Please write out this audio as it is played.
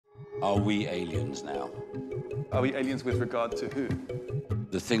Are we aliens now? Are we aliens with regard to who?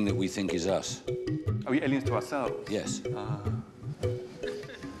 The thing that we think is us. Are we aliens to ourselves? Yes.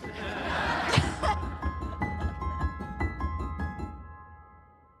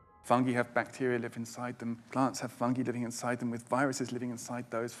 Fungi have bacteria live inside them. Plants have fungi living inside them with viruses living inside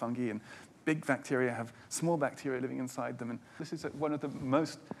those fungi. And big bacteria have small bacteria living inside them. And this is one of the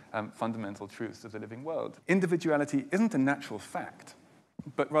most fundamental truths of the living world. Individuality isn't a natural fact,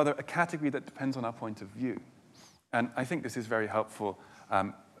 but rather a category that depends on our point of view. And I think this is very helpful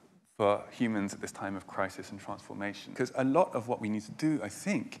for humans at this time of crisis and transformation. Because a lot of what we need to do, I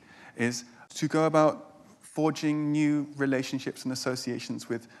think, is to go about forging new relationships and associations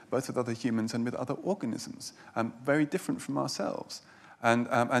with both with other humans and with other organisms, very different from ourselves.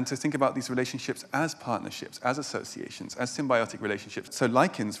 And to think about these relationships as partnerships, as associations, as symbiotic relationships. So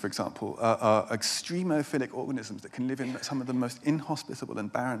lichens, for example, are extremophilic organisms that can live in some of the most inhospitable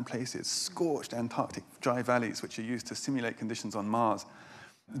and barren places, scorched Antarctic dry valleys, which are used to simulate conditions on Mars.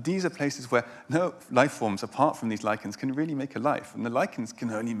 These are places where no life forms apart from these lichens can really make a life. And the lichens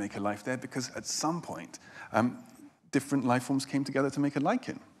can only make a life there because at some point, different life forms came together to make a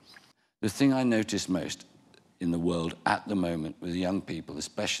lichen. The thing I notice most in the world at the moment, with young people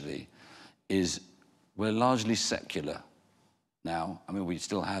especially, is we're largely secular now. I mean, we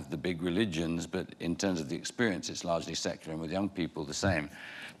still have the big religions, but in terms of the experience, it's largely secular, and with young people, the same.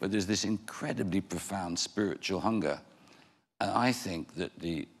 But there's this incredibly profound spiritual hunger. And I think that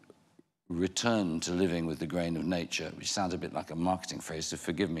the return to living with the grain of nature, which sounds a bit like a marketing phrase, so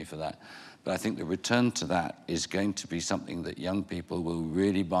forgive me for that, but I think the return to that is going to be something that young people will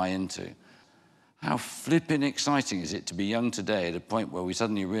really buy into. How flippin' exciting is it to be young today at a point where we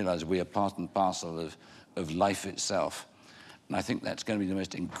suddenly realize we are part and parcel of life itself? And I think that's going to be the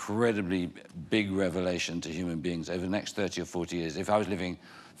most incredibly big revelation to human beings over the next 30 or 40 years. If I was living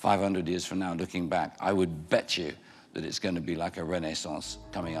 500 years from now, looking back, I would bet you that it's going to be like a renaissance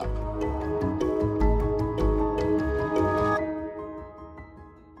coming up.